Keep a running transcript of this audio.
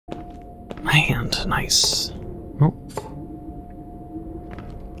My hand, nice. Oh.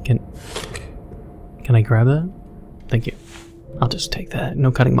 Can I grab that? Thank you. I'll just take that.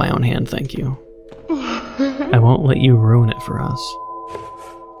 No cutting my own hand, thank you. I won't let you ruin it for us.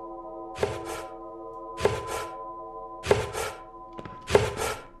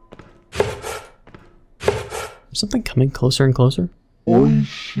 Is something coming closer and closer?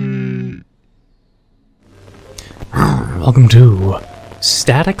 Welcome to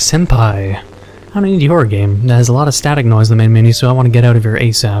Static Senpai. I don't need your game. It has a lot of static noise in the main menu, so I want to get out of here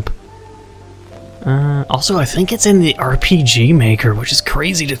ASAP. Also, I think it's in the RPG Maker, which is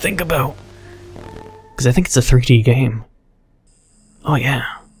crazy to think about. Because I think it's a 3D game. Oh, yeah.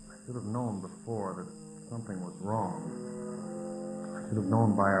 I should have known before that something was wrong. I should have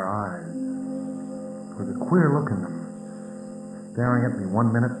known by her eyes. There was a queer look in them. Staring at me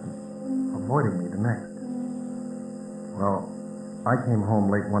one minute, avoiding me the next. Well, I came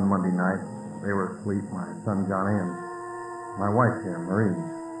home late one Monday night. They were asleep, my son Johnny and my wife here, Marie.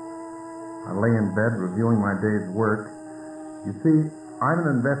 I lay in bed reviewing my day's work. You see, I'm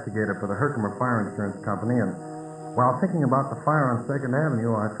an investigator for the Herkimer Fire Insurance Company, and while thinking about the fire on 2nd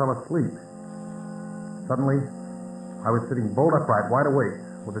Avenue, I fell asleep. Suddenly, I was sitting bolt upright, wide awake,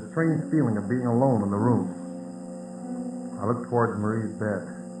 with a strange feeling of being alone in the room. I looked towards Marie's bed.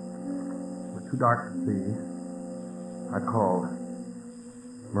 It was too dark to see. I called.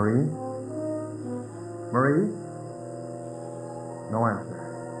 Marie? Marie? No answer.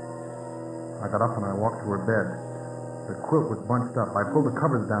 I got up and I walked to her bed. The quilt was bunched up. I pulled the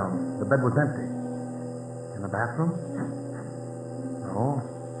covers down. The bed was empty. In the bathroom? No,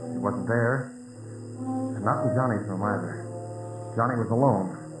 it wasn't there. And not in Johnny's room either. Johnny was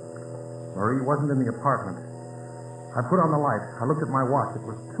alone. Marie wasn't in the apartment. I put on the light. I looked at my watch. It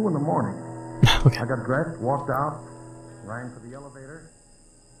was 2 in the morning. Okay. I got dressed, walked out, rang for the elevator.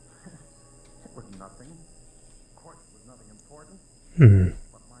 It was nothing. Of course, it was nothing important.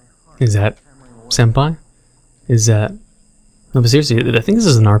 But my heart Is that Senpai? Is that... No, but seriously, I think this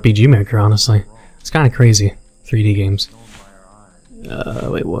is an RPG Maker, honestly. It's kind of crazy. 3D games.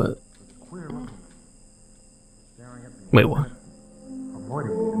 Wait, what? Wait, what?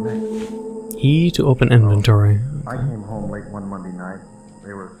 E to open inventory. I came home late one Monday night.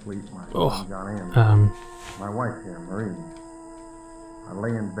 They were asleep, my son Johnny and my wife here, Marie. I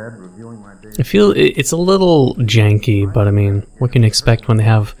lay in bed reviewing my day. I feel it's a little janky, but I mean, what can you expect when they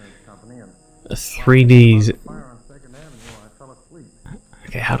have a 3D...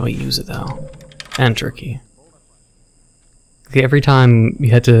 Okay, how do I use it though? Enter key. Okay, every time you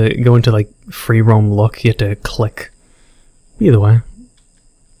had to go into like free roam look, you had to click. Either way.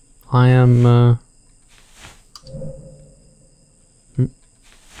 I am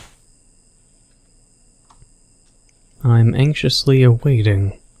I'm anxiously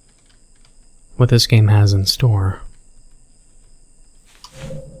awaiting what this game has in store.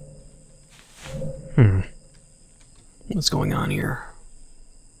 What's going on here?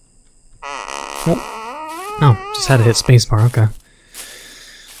 Oh, just had to hit spacebar, okay.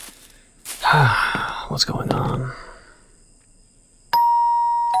 What's going on?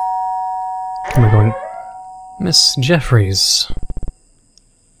 Am I going... Miss Jeffries.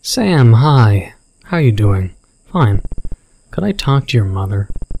 Sam, hi. How are you doing? Fine. Could I talk to your mother?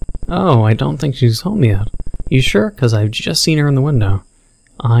 Oh, I don't think she's home yet. You sure? 'Cause I've just seen her in the window.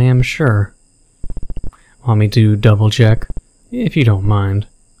 I am sure. Want me to double check? If you don't mind.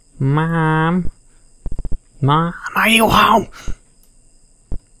 Mom? Mom, are you home?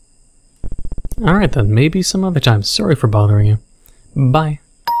 Alright then, maybe some other time. Sorry for bothering you. Bye.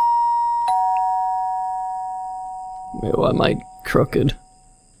 Wait, why am I crooked?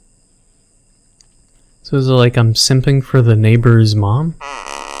 So is it like I'm simping for the neighbor's mom?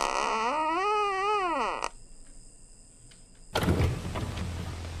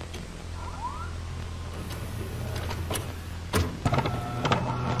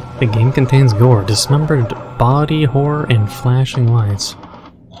 The game contains gore, dismembered body, horror, and flashing lights.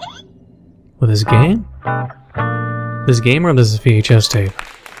 Well, this game? This game or this VHS tape?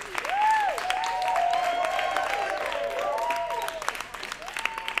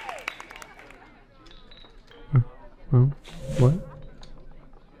 What?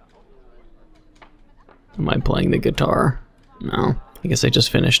 Am I playing the guitar? No. I guess I just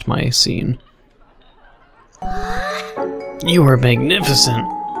finished my scene. You are magnificent!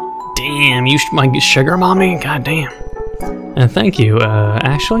 Damn, you my sugar mommy? God damn. And thank you,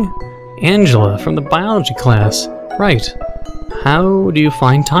 Ashley? Angela, from the biology class. Right. How do you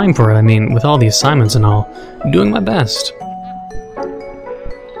find time for it? I mean, with all the assignments and all. Doing my best.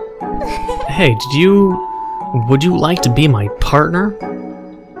 Hey, would you like to be my partner?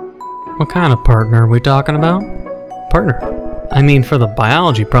 What kind of partner are we talking about? Partner? I mean for the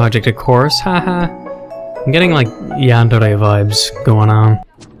biology project, of course. Haha. I'm getting like yandere vibes going on.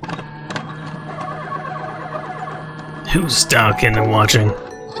 Who's stalking and watching?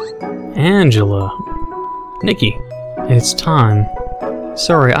 Angela. Nikki. It's time.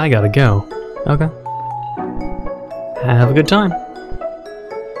 Sorry, I gotta go. Okay. Have a good time.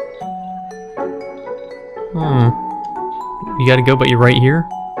 You gotta go, but you're right here?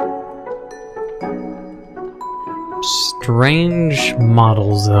 Strange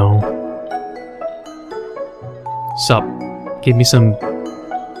models, though. Sup? Give me some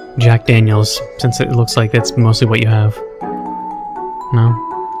Jack Daniels, since it looks like that's mostly what you have. No?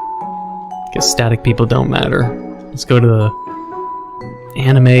 Guess static people don't matter. Let's go to the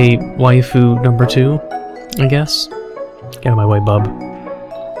anime waifu number 2, I guess. Get out of my way, bub.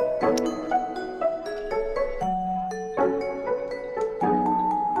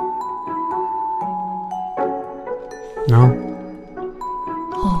 No?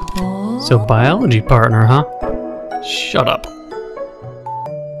 So biology partner, huh? Shut up.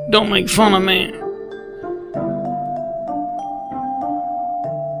 Don't make fun of me.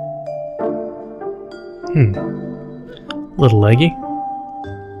 Little leggy.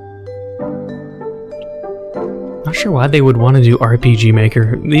 Not sure why they would want to do RPG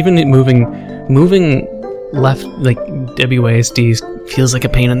Maker. Even moving left, like WASD feels like a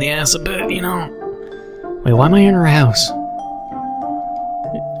pain in the ass a bit, you know? Wait, why am I in her house?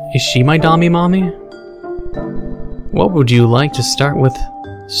 Is she my dommy mommy? What would you like to start with?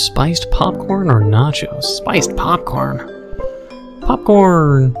 Spiced popcorn or nachos? Spiced popcorn.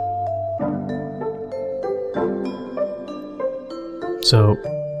 Popcorn! So...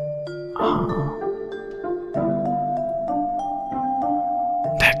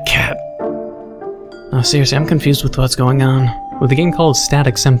 that cat. Oh, seriously, I'm confused with what's going on. With a game called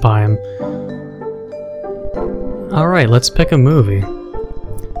Static Senpai, Alright, let's pick a movie.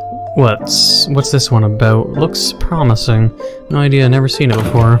 What's this one about? Looks promising. No idea, never seen it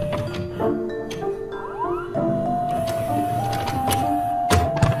before.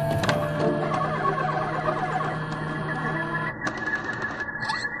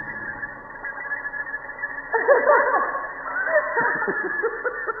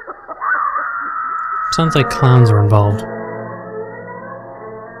 Sounds like clowns are involved.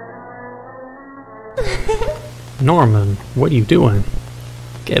 Norman, what are you doing?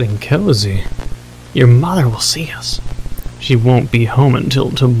 Getting cozy. Your mother will see us. She won't be home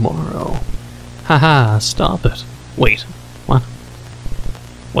until tomorrow. Haha, stop it. Wait, what?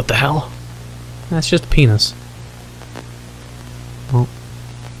 What the hell? That's just a penis. Oh,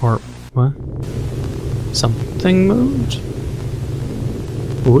 or what? Something moved?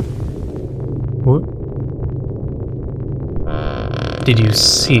 What? What? Did you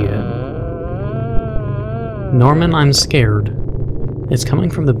see it? Norman, I'm scared. It's coming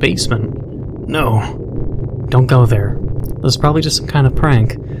from the basement. No. Don't go there. This is probably just some kind of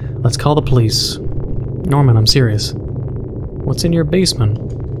prank. Let's call the police. Norman, I'm serious. What's in your basement?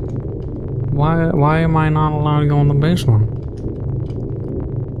 Why am I not allowed to go in the basement?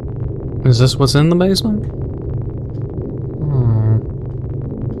 Is this what's in the basement?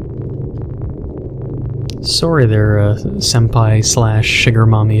 Sorry there, senpai slash sugar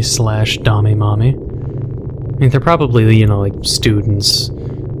mommy slash dommy mommy. I mean, they're probably, you know, like students,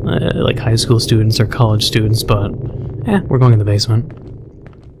 like high school students or college students, but, we're going in the basement.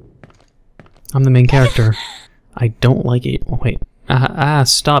 I'm the main character. I don't like it. Oh, wait.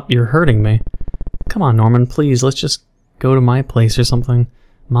 Stop, you're hurting me. Come on, Norman, please, let's just go to my place or something.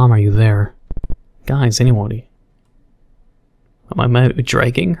 Mom, are you there? Guys, anybody? Am I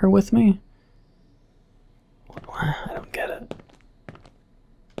dragging her with me? I don't get it.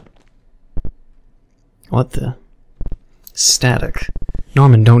 What the? Static.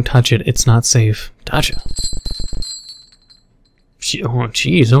 Norman, don't touch it. It's not safe. Touch it. Oh,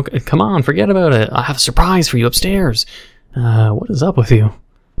 jeez. Okay, come on, forget about it. I have a surprise for you upstairs. What is up with you?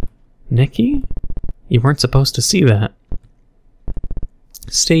 Nikki? You weren't supposed to see that.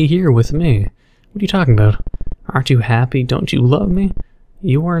 Stay here with me. What are you talking about? Aren't you happy? Don't you love me?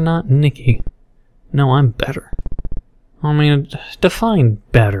 You are not Nikki. No, I'm better. I mean, define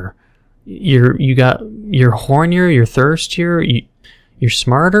better. You're hornier, you're thirstier, you're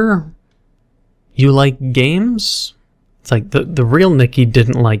smarter, you like games? It's like the real Nikki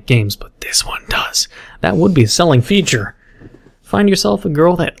didn't like games, but this one does. That would be a selling feature. Find yourself a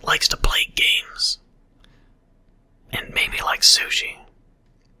girl that likes to play games. And maybe likes sushi.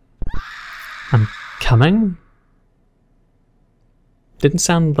 I'm coming? Didn't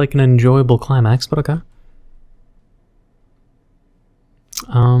sound like an enjoyable climax, but okay.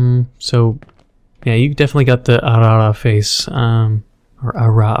 So, yeah, you definitely got the Arara face, or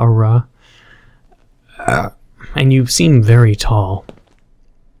Ara. And you seem very tall.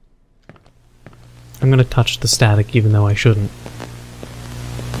 I'm gonna touch the static even though I shouldn't.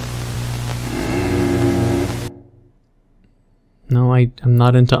 No, I'm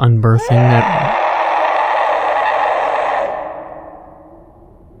not into unbirthing that.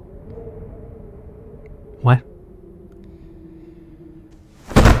 What?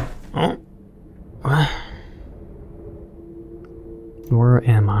 Oh. What? Where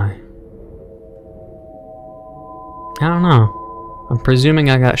am I? I don't know. I'm presuming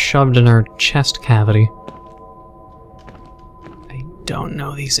I got shoved in her chest cavity. I don't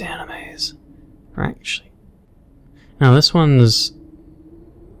know these animes. Actually. No, this one's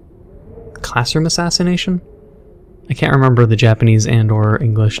Classroom Assassination? I can't remember the Japanese and or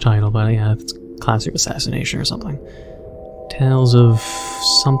English title, but yeah, it's Classroom Assassination or something. Tales of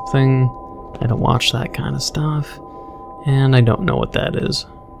something. I don't watch that kind of stuff. And I don't know what that is.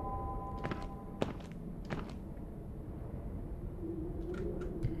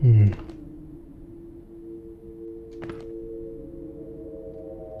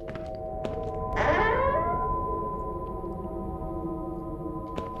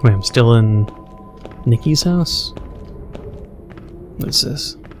 Wait, I'm still in Nikki's house? What's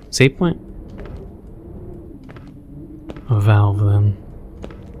this? Save point? A valve, then.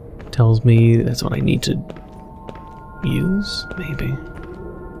 Tells me that's what I need to use? Maybe.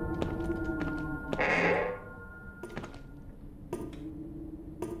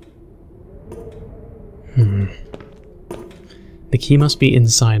 The key must be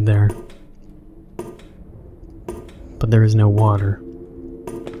inside there. But there is no water.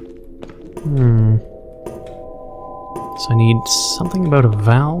 So I need something about a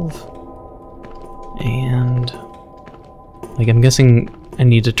valve. And... like, I'm guessing I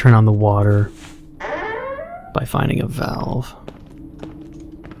need to turn on the water by finding a valve.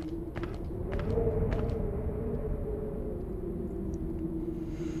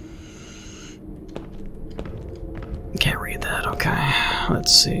 Can't read that, okay.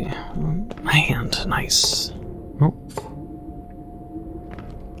 Let's see. Hand, nice. Oh.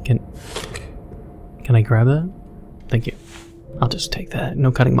 Can I grab that? Thank you. I'll just take that.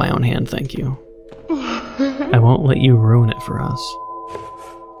 No cutting my own hand, thank you. I won't let you ruin it for us.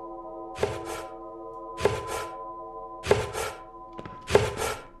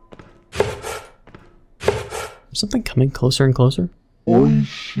 Is something coming closer and closer?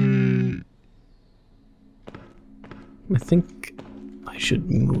 Oishi. I think I should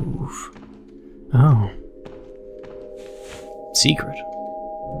move. Oh. Secret.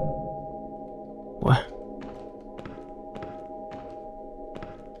 What?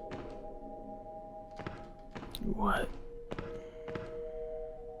 What?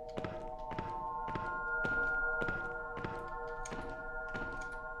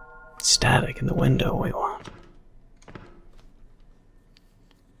 Static in the window, wait, what?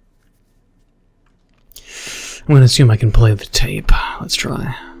 I'm gonna assume I can play the tape. Let's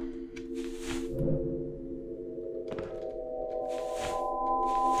try.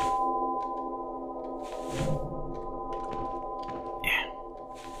 Yeah.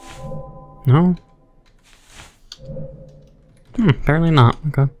 No? Apparently not.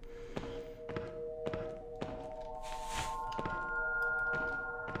 Okay.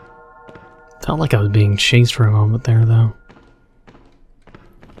 Felt like I was being chased for a moment there, though.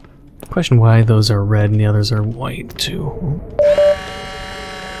 Question why those are red and the others are white, too.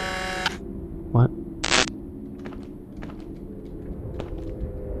 What?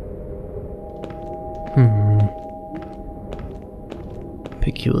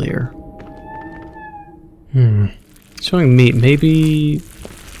 Peculiar. Showing meat, maybe...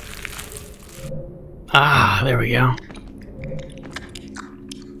 Ah, there we go.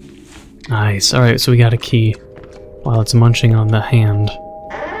 Nice, alright, so we got a key. While it's munching on the hand.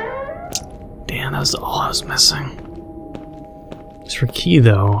 Damn, that was all I was missing. Just for key,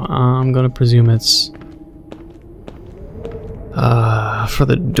 though, I'm gonna presume it's... for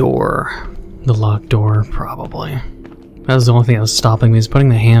the door. The locked door, probably. That was the only thing that was stopping me, is putting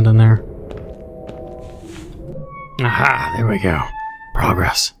the hand in there. Aha, there we go.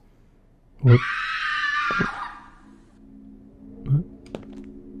 Progress. What?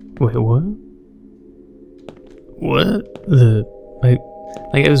 Wait, what? What? Like,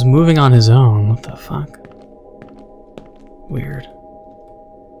 it was moving on his own. What the fuck? Weird.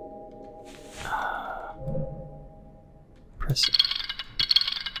 Press it.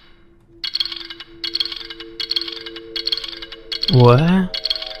 What?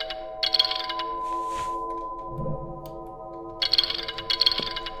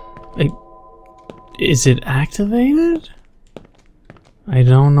 Is it activated? I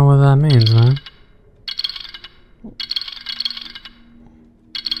don't know what that means, man.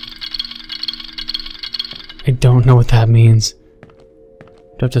 I don't know what that means. Do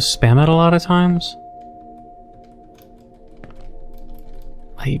I have to spam it a lot of times?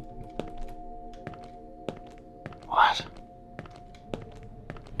 What?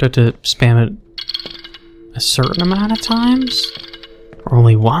 Do I have to spam it a certain amount of times? Or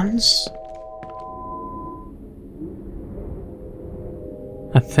only once?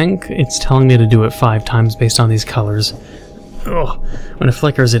 I think it's telling me to do it 5 times based on these colors. Ugh. When it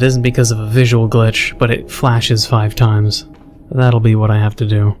flickers, it isn't because of a visual glitch, but it flashes 5 times. That'll be what I have to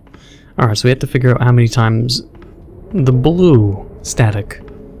do. Alright, so we have to figure out how many times the blue static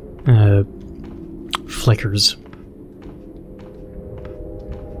flickers.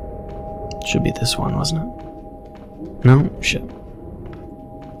 Should be this one, wasn't it? No? Shit.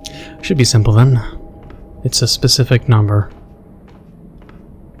 Should be simple then. It's a specific number.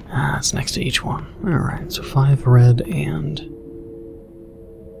 It's next to each one. Alright, so 5 red and...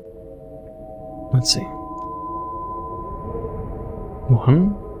 let's see.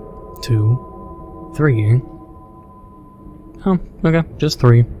 1, 2, 3. Oh, okay, just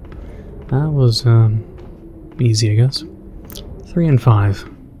 3. That was, easy, I guess. 3 and 5.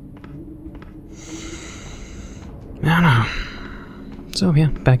 I don't know. So, yeah,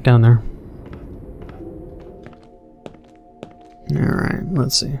 back down there. Alright,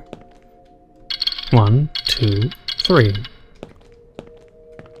 let's see. 1, 2, 3. 1,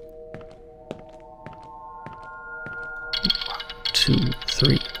 2,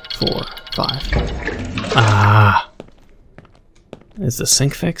 3, 4, 5. Ah! Is the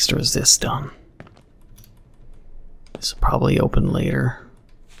sink fixed or is this done? This will probably open later.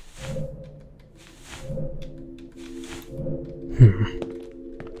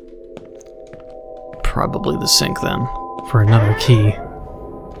 Probably the sink then, for another key.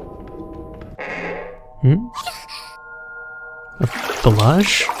 A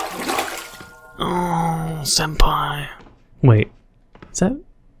blush? Oh, Senpai. Wait, is that...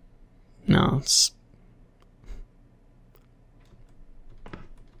 no, it's...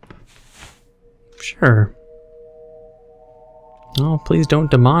 sure. Oh, please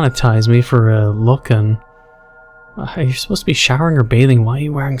don't demonetize me for looking. You're supposed to be showering or bathing. Why are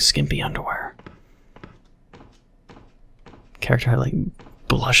you wearing skimpy underwear? Character had like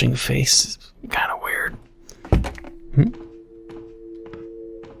blushing face. Kind of weird.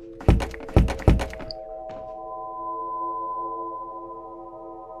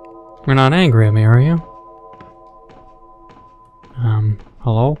 You're not angry at me, are you?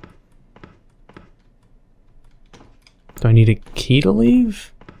 Hello? Do I need a key to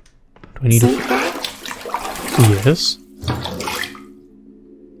leave? Do I need a... yes?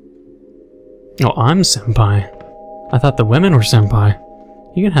 Oh, I'm Senpai. I thought the women were Senpai.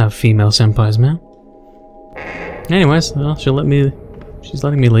 You can have female Senpais, man. Anyways, well, she's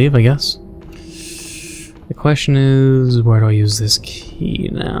letting me leave, I guess. The question is, where do I use this key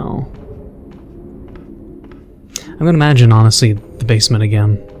now? I'm gonna imagine, honestly, the basement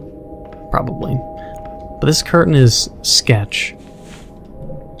again. Probably. But this curtain is sketch.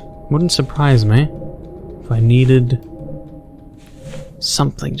 Wouldn't surprise me if I needed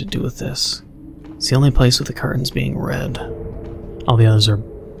something to do with this. It's the only place with the curtains being red. All the others are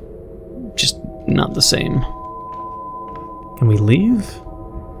just not the same. Can we leave?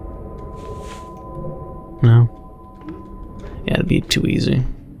 No. Yeah, it'd be too easy.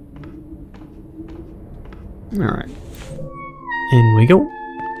 Alright. In we go.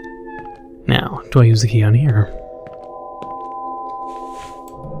 Now, do I use the key on here?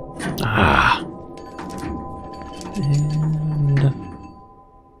 Ah. And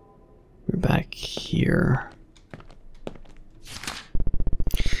we're back here.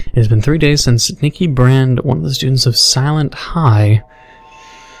 It has been 3 days since Nikki Brand, one of the students of Silent High,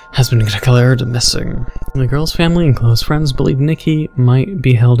 has been declared missing. The girl's family and close friends believe Nikki might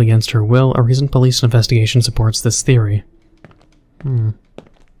be held against her will. A recent police investigation supports this theory. Well,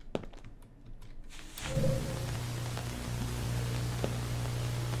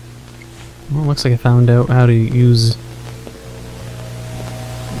 looks like I found out how to use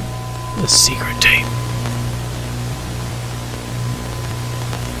the secret tape.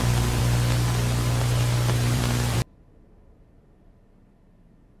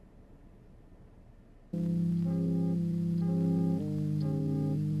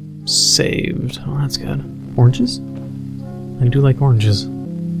 Saved. Oh, that's good. Oranges? I do like oranges.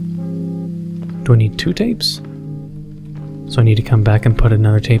 Do I need 2 tapes? So I need to come back and put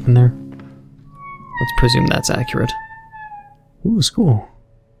another tape in there? Let's presume that's accurate. Ooh, school.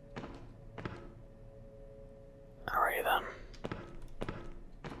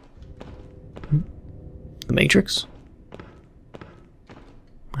 The Matrix?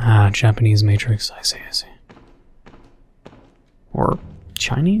 Ah, Japanese Matrix. I see, I see. Or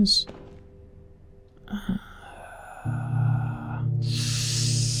Chinese? I'm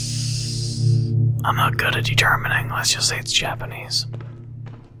not good at determining. Let's just say it's Japanese.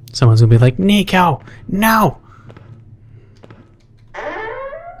 Someone's gonna be like, Neco! No!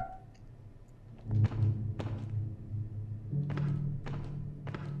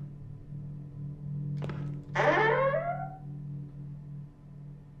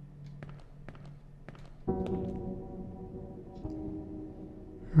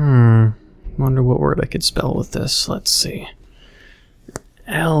 Wonder what word I could spell with this. Let's see.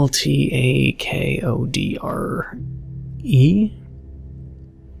 L-T-A-K-O-D-R-E?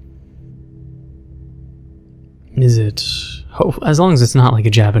 Is it... Oh, as long as it's not like a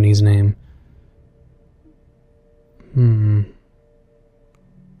Japanese name.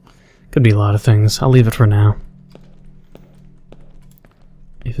 Could be a lot of things. I'll leave it for now.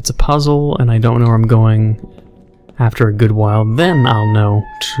 If it's a puzzle and I don't know where I'm going after a good while, then I'll know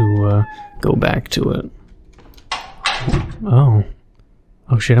to go back to it. Oh.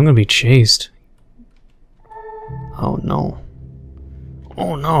 Oh shit, I'm gonna be chased. Oh no.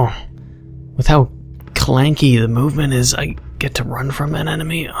 Oh no. With how clanky the movement is, I get to run from an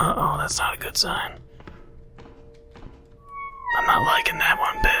enemy? Uh-oh, that's not a good sign. I'm not liking that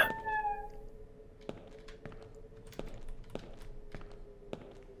one bit.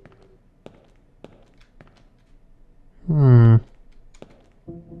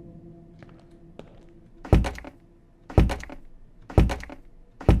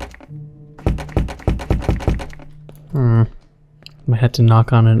 Might have to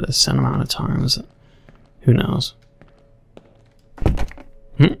knock on it a set amount of times. Who knows?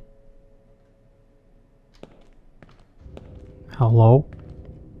 Hello?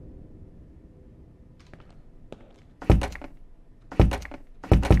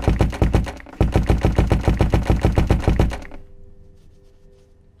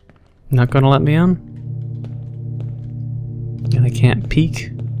 Not gonna let me in? And I can't peek?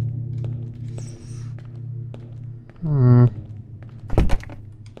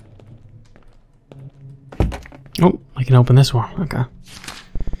 Oh, I can open this one. Okay.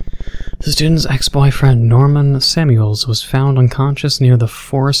 The student's ex-boyfriend, Norman Samuels, was found unconscious near the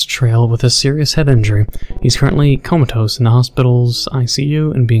forest trail with a serious head injury. He's currently comatose in the hospital's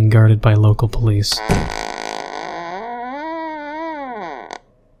ICU and being guarded by local police.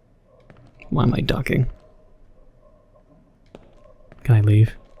 Why am I ducking? Can I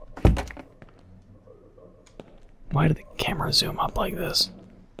leave? Why did the camera zoom up like this?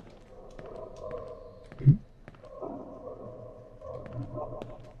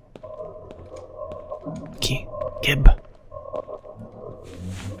 Key. Gib.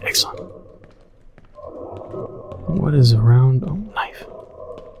 Excellent. What is around? Oh, knife.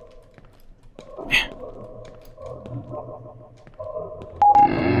 Yeah.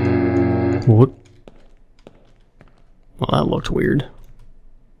 What? Well, that looked weird.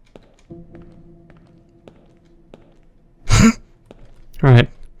 Alright.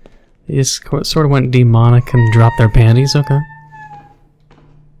 They just sort of went demonic and dropped their panties, okay.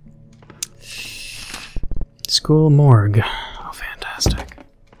 School morgue. Oh, fantastic.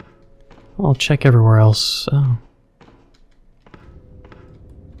 I'll check everywhere else. Oh.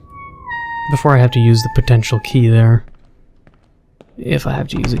 Before I have to use the potential key there. If I have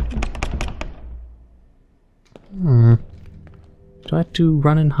to use it. Do I have to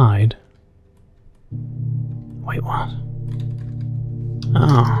run and hide? Wait, what?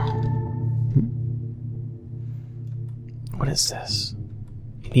 Oh. What is this?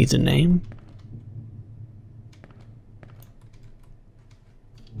 He needs a name?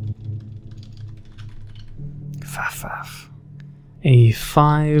 Faff. A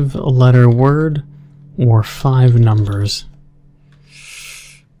 5-letter word or 5 numbers.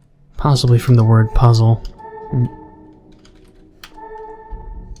 Possibly from the word puzzle.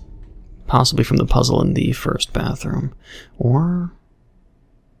 Possibly from the puzzle in the first bathroom. Or...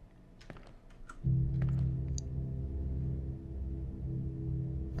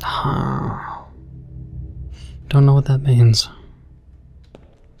 don't know what that means.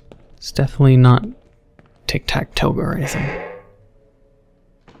 It's definitely not tic-tac-toe or anything.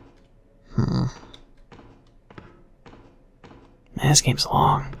 Man, this game's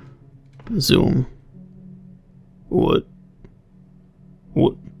long. Zoom. What?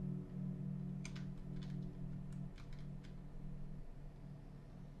 What?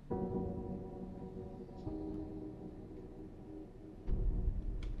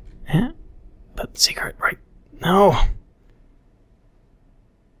 Yeah, but secret, right? No.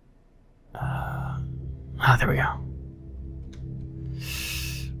 Ah, there we go.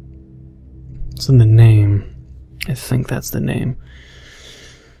 So the name. I think that's the name.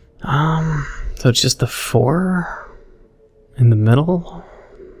 So it's just the 4 in the middle?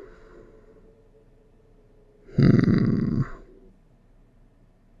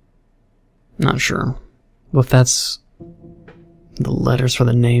 Not sure. Well, if that's the letters for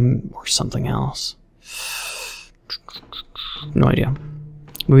the name or something else. No idea.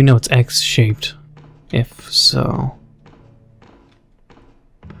 We know it's X-shaped. If so.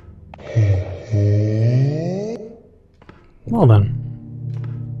 Well then.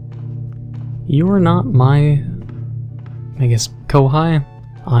 You are not my, I guess, kohai?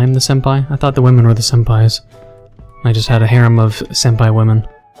 I'm the senpai? I thought the women were the senpais. I just had a harem of senpai women.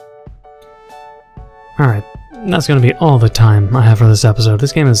 Alright, that's gonna be all the time I have for this episode.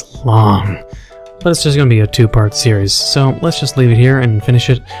 This game is long, but it's just gonna be a 2-part series, so let's just leave it here and finish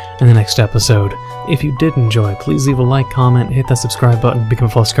it in the next episode. If you did enjoy, please leave a like, comment, hit that subscribe button, become a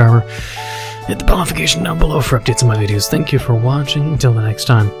full subscriber, hit the bell notification down below for updates on my videos. Thank you for watching. Until the next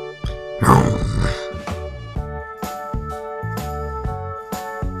time.